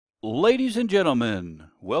Ladies and gentlemen,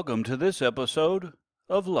 welcome to this episode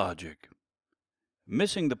of Logic.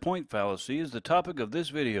 Missing the point fallacy is the topic of this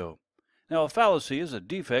video. Now, a fallacy is a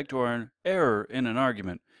defect or an error in an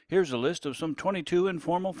argument. Here's a list of some 22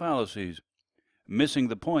 informal fallacies. Missing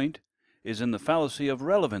the point is in the fallacy of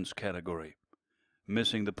relevance category.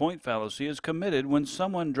 Missing the point fallacy is committed when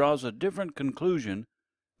someone draws a different conclusion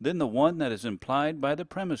than the one that is implied by the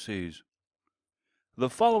premises. The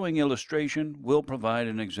following illustration will provide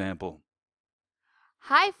an example.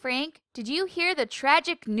 Hi, Frank. Did you hear the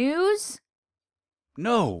tragic news?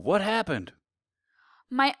 No, what happened?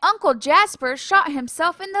 My Uncle Jasper shot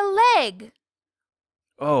himself in the leg.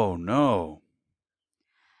 Oh, no.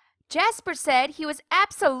 Jasper said he was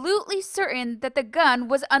absolutely certain that the gun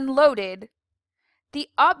was unloaded. The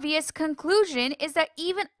obvious conclusion is that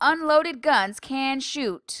even unloaded guns can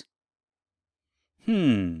shoot.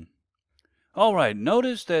 All right,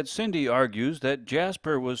 notice that Cindy argues that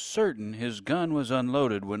Jasper was certain his gun was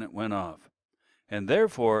unloaded when it went off, and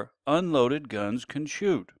therefore unloaded guns can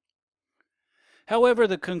shoot. However,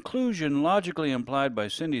 the conclusion logically implied by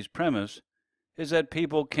Cindy's premise is that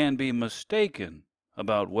people can be mistaken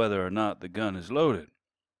about whether or not the gun is loaded.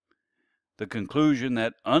 The conclusion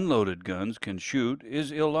that unloaded guns can shoot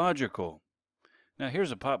is illogical. Now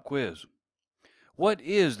here's a pop quiz. What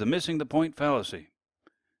is the missing the point fallacy?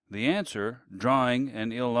 The answer, drawing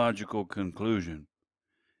an illogical conclusion,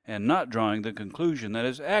 and not drawing the conclusion that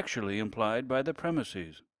is actually implied by the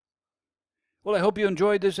premises. Well, I hope you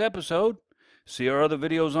enjoyed this episode. See our other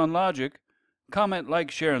videos on logic. Comment,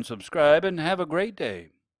 like, share, and subscribe, and have a great day.